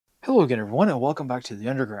Hello again everyone and welcome back to the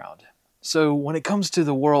Underground. So when it comes to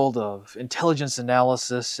the world of intelligence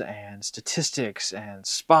analysis and statistics and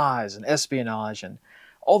spies and espionage and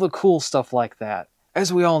all the cool stuff like that,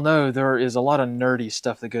 as we all know, there is a lot of nerdy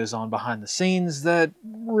stuff that goes on behind the scenes that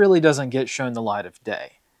really doesn't get shown the light of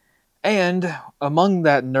day. And among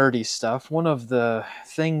that nerdy stuff, one of the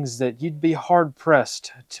things that you'd be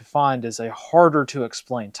hard-pressed to find as a harder to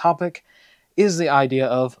explain topic is the idea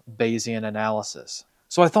of Bayesian analysis.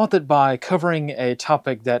 So I thought that by covering a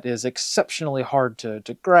topic that is exceptionally hard to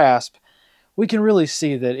grasp, we can really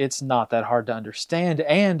see that it's not that hard to understand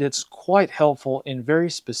and it's quite helpful in very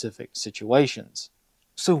specific situations.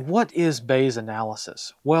 So what is Bayes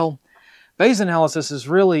analysis? Well, Bayes analysis is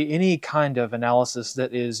really any kind of analysis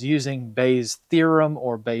that is using Bayes' theorem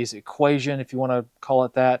or Bayes' equation, if you want to call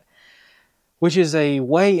it that, which is a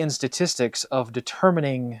way in statistics of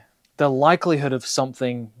determining the likelihood of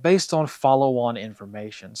something based on follow-on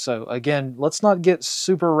information. So again, let's not get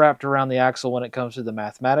super wrapped around the axle when it comes to the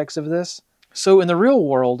mathematics of this. So in the real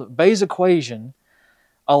world, Bayes' equation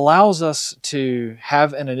allows us to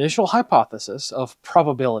have an initial hypothesis of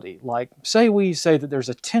probability. Like, say we say that there's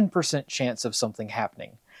a 10% chance of something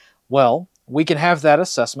happening. Well, we can have that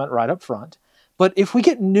assessment right up front, but if we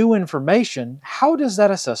get new information, how does that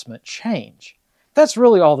assessment change? That's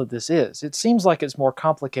really all that this is. It seems like it's more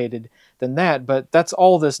complicated than that, but that's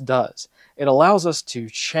all this does. It allows us to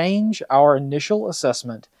change our initial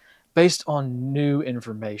assessment based on new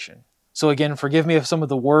information. So again, forgive me if some of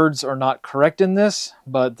the words are not correct in this,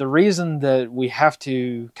 but the reason that we have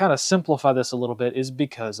to kind of simplify this a little bit is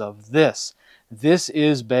because of this. This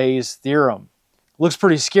is Bayes' theorem. Looks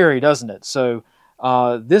pretty scary, doesn't it? So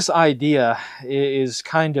this idea is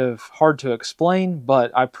kind of hard to explain,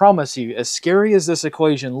 but I promise you, as scary as this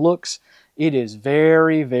equation looks, it is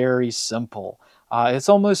very, very simple. It's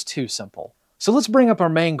almost too simple. So let's bring up our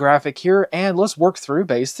main graphic here and let's work through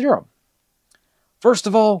Bayes' theorem. First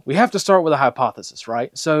of all, we have to start with a hypothesis,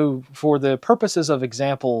 right? So for the purposes of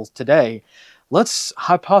example today, let's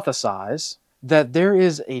hypothesize that there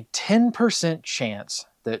is a 10% chance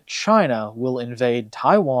that China will invade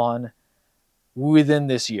Taiwan within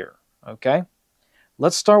this year, okay?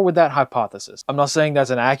 Let's start with that hypothesis. I'm not saying that's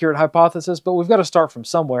an accurate hypothesis, but we've got to start from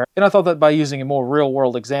somewhere. And I thought that by using a more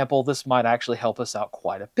real-world example, this might actually help us out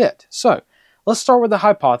quite a bit. So let's start with the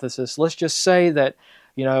hypothesis. Let's just say that,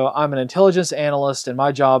 you know, I'm an intelligence analyst and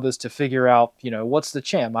my job is to figure out, you know, what's the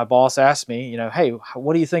chance? My boss asked me, you know, hey,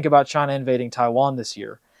 what do you think about China invading Taiwan this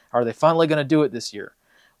year? Are they finally going to do it this year?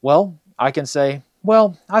 Well, I can say,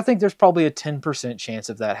 well, I think there's probably a 10% chance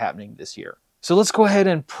of that happening this year. So let's go ahead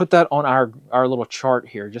and put that on our little chart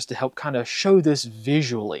here just to help kind of show this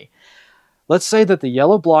visually. Let's say that the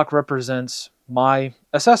yellow block represents my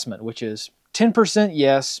assessment, which is 10%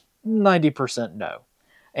 yes, 90% no.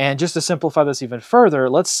 And just to simplify this even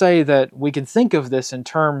further, let's say that we can think of this in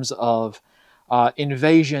terms of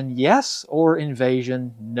invasion yes or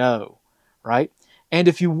invasion no, right? And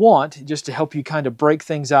if you want, just to help you kind of break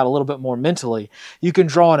things out a little bit more mentally, you can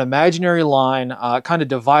draw an imaginary line kind of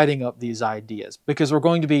dividing up these ideas, because we're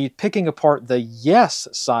going to be picking apart the yes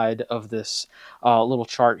side of this little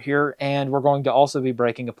chart here, and we're going to also be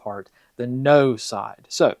breaking apart the no side.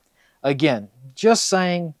 So again, just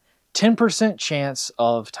saying 10% chance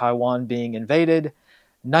of Taiwan being invaded,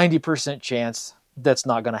 90% chance that's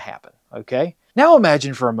not going to happen, okay? Now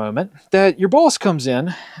imagine for a moment that your boss comes in,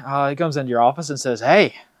 he comes into your office and says,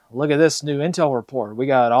 hey, look at this new intel report. We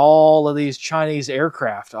got all of these Chinese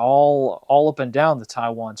aircraft all up and down the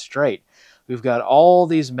Taiwan Strait. We've got all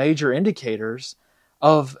these major indicators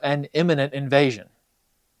of an imminent invasion.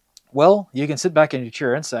 Well, you can sit back in your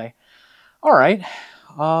chair and say, all right,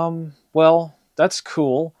 well, that's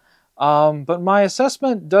cool, but my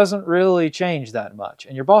assessment doesn't really change that much.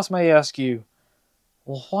 And your boss may ask you,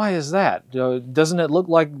 well, why is that? Doesn't it look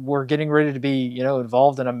like we're getting ready to be, you know,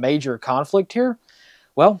 involved in a major conflict here?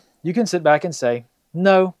 Well, you can sit back and say,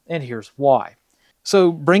 no, and here's why.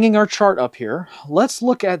 So bringing our chart up here, let's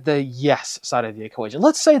look at the yes side of the equation.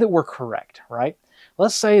 Let's say that we're correct, right?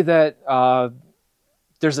 Let's say that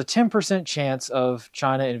there's a 10% chance of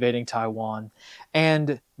China invading Taiwan.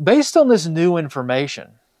 And based on this new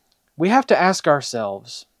information, we have to ask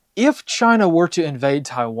ourselves, if China were to invade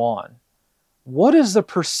Taiwan, what is the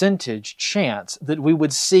percentage chance that we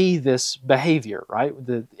would see this behavior, right?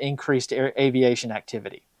 The increased aviation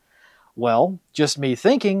activity. Well, just me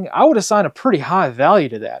thinking, I would assign a pretty high value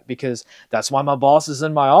to that, because that's why my boss is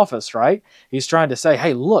in my office, right? He's trying to say,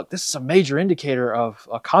 hey, look, this is a major indicator of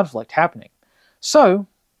a conflict happening. So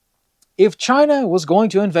if China was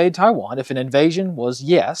going to invade Taiwan, if an invasion was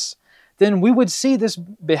yes, then we would see this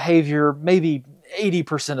behavior maybe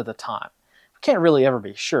 80% of the time. Can't really ever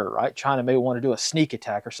be sure, right? China may want to do a sneak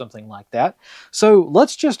attack or something like that. So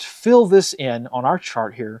let's just fill this in on our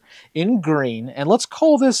chart here in green, and let's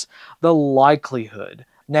call this the likelihood.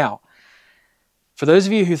 Now, for those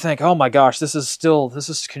of you who think, oh my gosh, this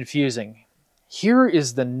is confusing, here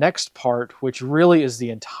is the next part, which really is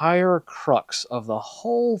the entire crux of the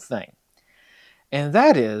whole thing. And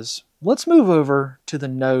that is, let's move over to the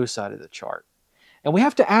no side of the chart. And we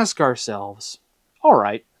have to ask ourselves, all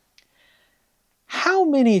right, how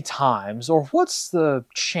many times, or what's the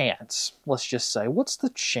chance, let's just say, what's the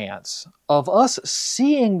chance of us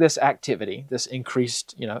seeing this activity, this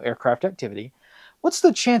increased, aircraft activity, what's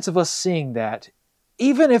the chance of us seeing that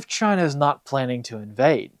even if China is not planning to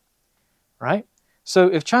invade, right? So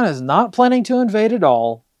if China is not planning to invade at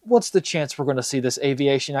all, what's the chance we're going to see this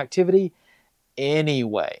aviation activity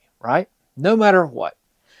anyway, right? No matter what.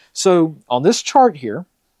 So on this chart here,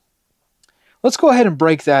 let's go ahead and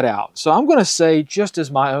break that out. So I'm going to say, just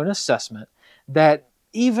as my own assessment, that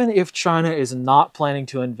even if China is not planning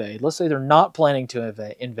to invade, let's say they're not planning to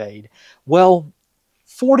invade, well,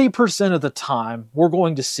 40% of the time we're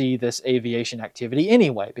going to see this aviation activity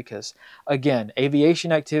anyway, because again,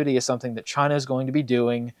 aviation activity is something that China is going to be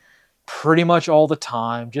doing pretty much all the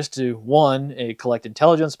time, just to, one, collect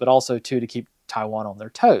intelligence, but also two, to keep Taiwan on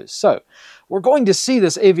their toes. So we're going to see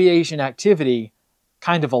this aviation activity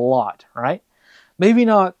kind of a lot, right? Maybe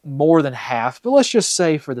not more than half, but let's just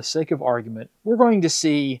say for the sake of argument, we're going to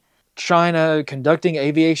see China conducting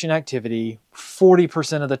aviation activity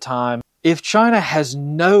 40% of the time. If China has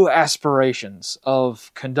no aspirations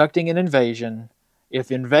of conducting an invasion,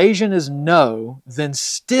 if invasion is no, then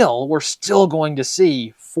we're still going to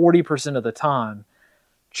see 40% of the time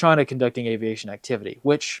China conducting aviation activity,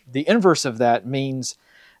 which the inverse of that means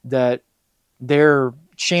that their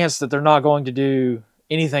chance that they're not going to do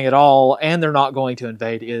anything at all and they're not going to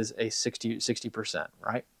invade is a 60%,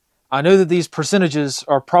 right? I know that these percentages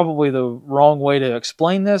are probably the wrong way to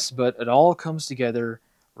explain this, but it all comes together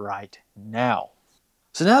right now.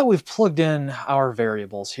 So now that we've plugged in our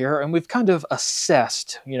variables here and we've kind of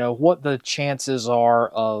assessed, what the chances are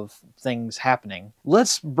of things happening,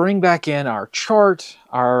 let's bring back in our chart,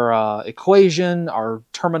 our equation, our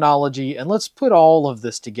terminology, and let's put all of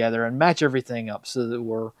this together and match everything up so that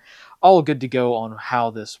we're all good to go on how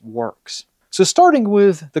this works. So starting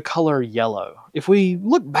with the color yellow, if we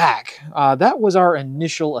look back, that was our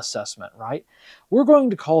initial assessment, right? We're going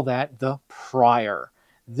to call that the prior.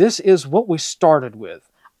 This is what we started with,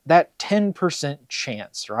 that 10%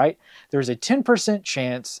 chance, right? There's a 10%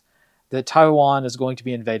 chance that Taiwan is going to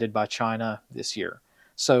be invaded by China this year.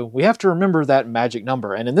 So we have to remember that magic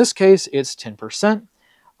number. And in this case, it's 10%.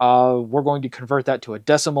 We're going to convert that to a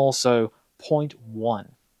decimal, so 0.1.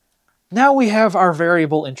 Now we have our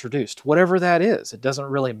variable introduced, whatever that is. It doesn't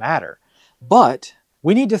really matter. But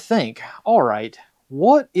we need to think, all right,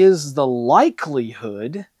 what is the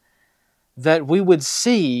likelihood that we would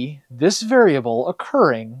see this variable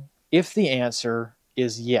occurring if the answer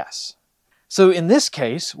is yes? So in this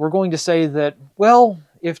case, we're going to say that, well,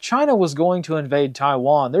 if China was going to invade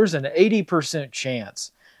Taiwan, there's an 80%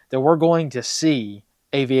 chance that we're going to see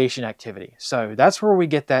aviation activity. So that's where we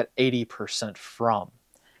get that 80% from.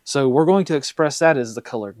 So we're going to express that as the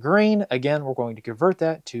color green. Again, we're going to convert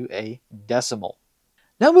that to a decimal.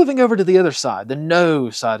 Now moving over to the other side, the no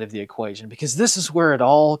side of the equation, because this is where it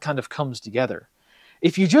all kind of comes together.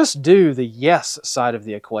 If you just do the yes side of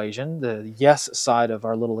the equation, the yes side of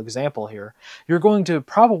our little example here, you're going to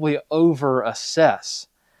probably over-assess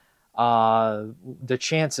the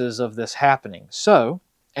chances of this happening. So,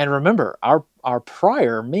 and remember, our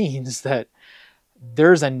prior means that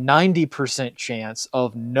there's a 90% chance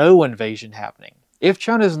of no invasion happening. If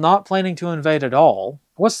China is not planning to invade at all,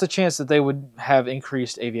 what's the chance that they would have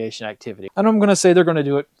increased aviation activity? And I'm going to say they're going to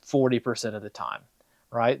do it 40% of the time,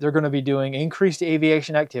 right? They're going to be doing increased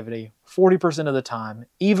aviation activity 40% of the time,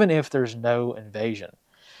 even if there's no invasion.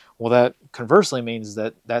 Well, that conversely means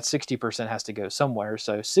that 60% has to go somewhere.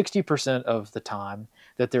 So 60% of the time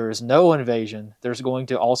that there is no invasion, there's going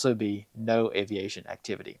to also be no aviation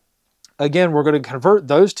activity. Again, we're going to convert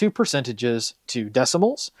those two percentages to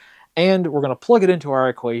decimals, and we're going to plug it into our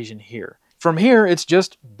equation here. From here, it's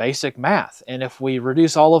just basic math, and if we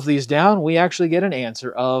reduce all of these down, we actually get an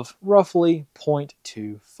answer of roughly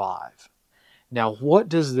 0.25. Now, what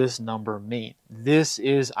does this number mean? This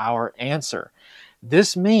is our answer.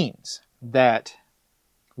 This means that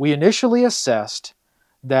we initially assessed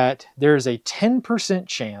that there's a 10%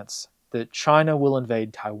 chance that China will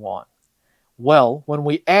invade Taiwan. Well, when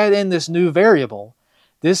we add in this new variable,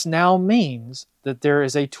 this now means that there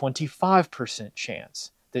is a 25%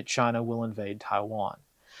 chance that China will invade Taiwan.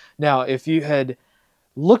 Now, if you had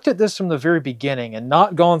looked at this from the very beginning and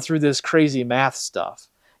not gone through this crazy math stuff,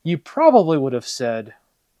 you probably would have said,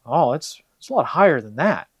 oh, it's a lot higher than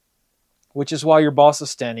that, which is why your boss is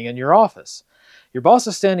standing in your office. Your boss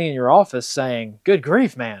is standing in your office saying, good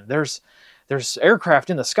grief, man, there's aircraft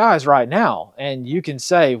in the skies right now. And you can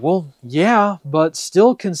say, well, yeah, but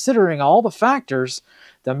still considering all the factors,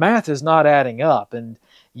 the math is not adding up. And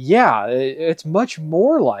yeah, it's much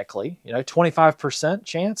more likely, 25%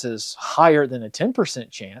 chance is higher than a 10%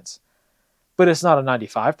 chance, but it's not a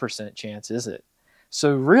 95% chance, is it?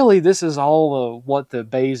 So really, this is all what the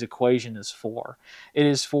Bayes equation is for. It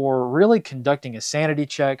is for really conducting a sanity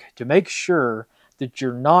check to make sure that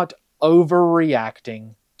you're not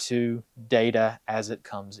overreacting to data as it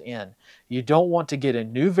comes in. You don't want to get a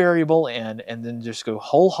new variable in and then just go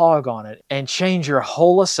whole hog on it and change your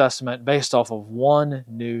whole assessment based off of one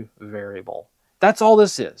new variable. That's all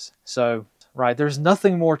this is. So, right, there's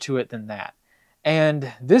nothing more to it than that.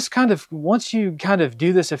 And this once you kind of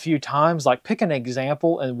do this a few times, like pick an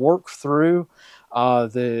example and work through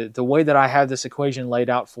the way that I have this equation laid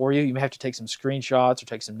out for you. You may have to take some screenshots or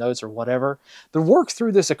take some notes or whatever. But work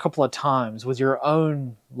through this a couple of times with your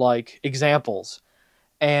own examples.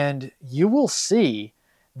 And you will see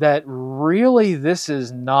that really this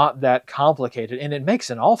is not that complicated and it makes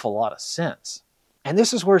an awful lot of sense. And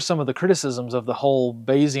this is where some of the criticisms of the whole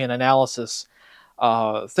Bayesian analysis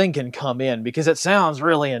thing can come in, because it sounds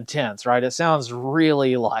really intense, right? It sounds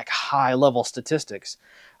really like high-level statistics.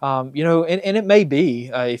 And it may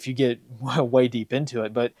be if you get way deep into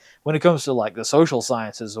it, but when it comes to the social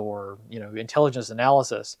sciences or, intelligence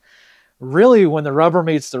analysis, really when the rubber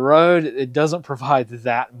meets the road, it doesn't provide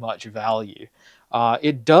that much value.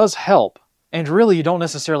 It does help, and really you don't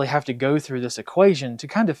necessarily have to go through this equation to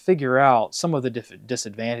kind of figure out some of the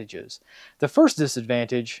disadvantages. The first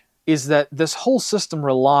disadvantage is that this whole system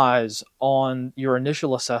relies on your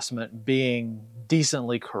initial assessment being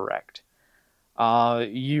decently correct.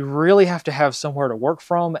 You really have to have somewhere to work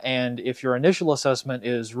from, and if your initial assessment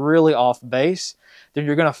is really off base, then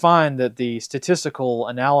you're going to find that the statistical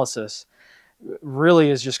analysis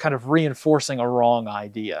really is just kind of reinforcing a wrong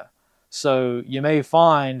idea. So you may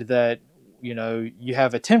find that you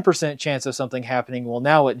have a 10% chance of something happening. Well,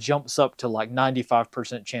 now it jumps up to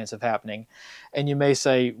 95% chance of happening. And you may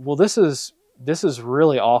say, well, this is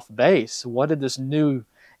really off base. What did this new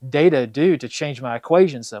data do to change my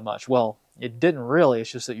equation so much? Well, it didn't really.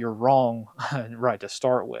 It's just that you're wrong right to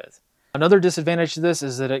start with. Another disadvantage to this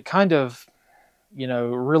is that it kind of,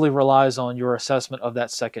 really relies on your assessment of that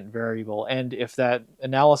second variable. And if that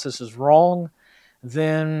analysis is wrong,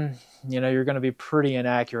 then you're going to be pretty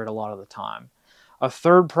inaccurate a lot of the time. A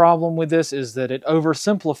third problem with this is that it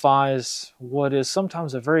oversimplifies what is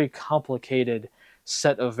sometimes a very complicated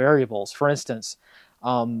set of variables. For instance,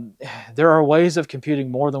 there are ways of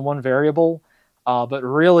computing more than one variable, but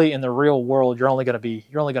really in the real world you're only going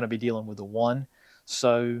to be dealing with the one.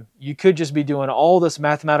 So you could just be doing all this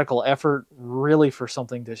mathematical effort really for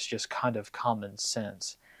something that's just kind of common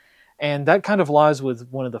sense. And that kind of lies with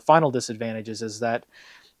one of the final disadvantages, is that,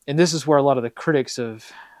 and this is where a lot of the critics of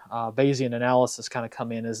Bayesian analysis kind of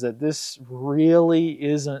come in, is that this really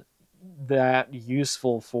isn't that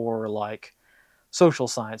useful for social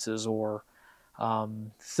sciences or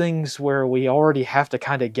things where we already have to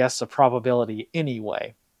kind of guess a probability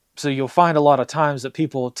anyway. So you'll find a lot of times that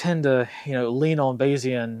people tend to lean on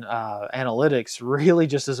Bayesian analytics really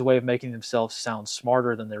just as a way of making themselves sound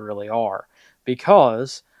smarter than they really are,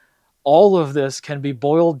 because all of this can be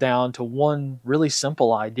boiled down to one really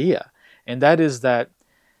simple idea, and that is that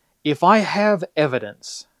if I have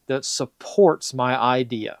evidence that supports my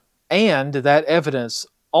idea, and that evidence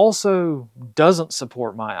also doesn't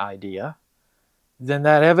support my idea, then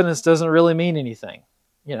that evidence doesn't really mean anything.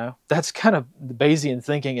 That's kind of the Bayesian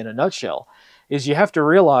thinking in a nutshell, is you have to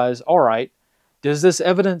realize, all right, does this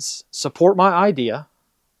evidence support my idea,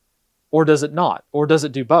 or does it not? Or does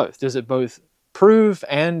it do both? Does it both prove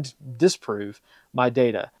and disprove my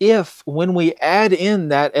data? If, when we add in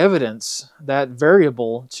that evidence, that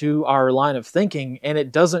variable to our line of thinking, and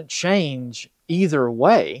it doesn't change either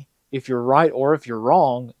way, if you're right or if you're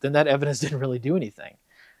wrong, then that evidence didn't really do anything.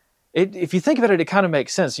 If you think about it, it kind of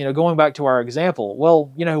makes sense. Going back to our example, well,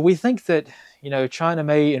 we think that, China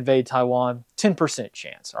may invade Taiwan, 10%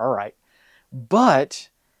 chance, all right. But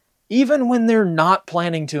even when they're not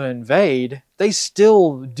planning to invade, they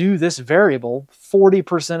still do this variable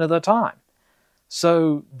 40% of the time.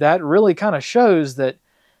 So that really kind of shows that,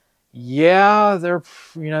 yeah, they're,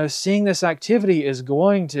 seeing this activity is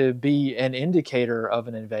going to be an indicator of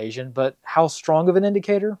an invasion, but how strong of an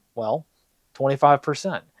indicator? Well, 25%.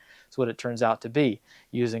 That's what it turns out to be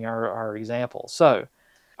using our example. So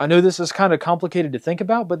I know this is kind of complicated to think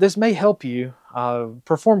about, but this may help you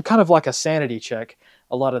perform kind of like a sanity check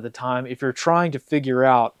a lot of the time if you're trying to figure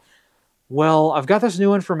out, well, I've got this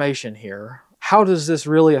new information here. How does this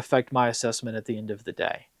really affect my assessment at the end of the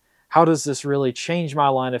day? How does this really change my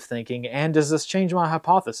line of thinking? And does this change my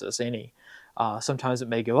hypothesis any? Sometimes it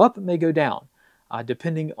may go up, it may go down,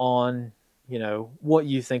 depending on, what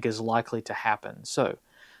you think is likely to happen. So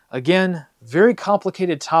again, very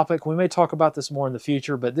complicated topic. We may talk about this more in the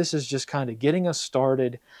future, but this is just kind of getting us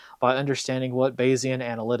started by understanding what Bayesian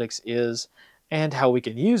analytics is and how we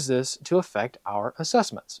can use this to affect our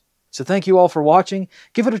assessments. So thank you all for watching.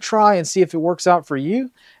 Give it a try and see if it works out for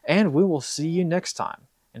you, and we will see you next time.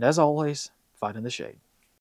 And as always, fight in the shade.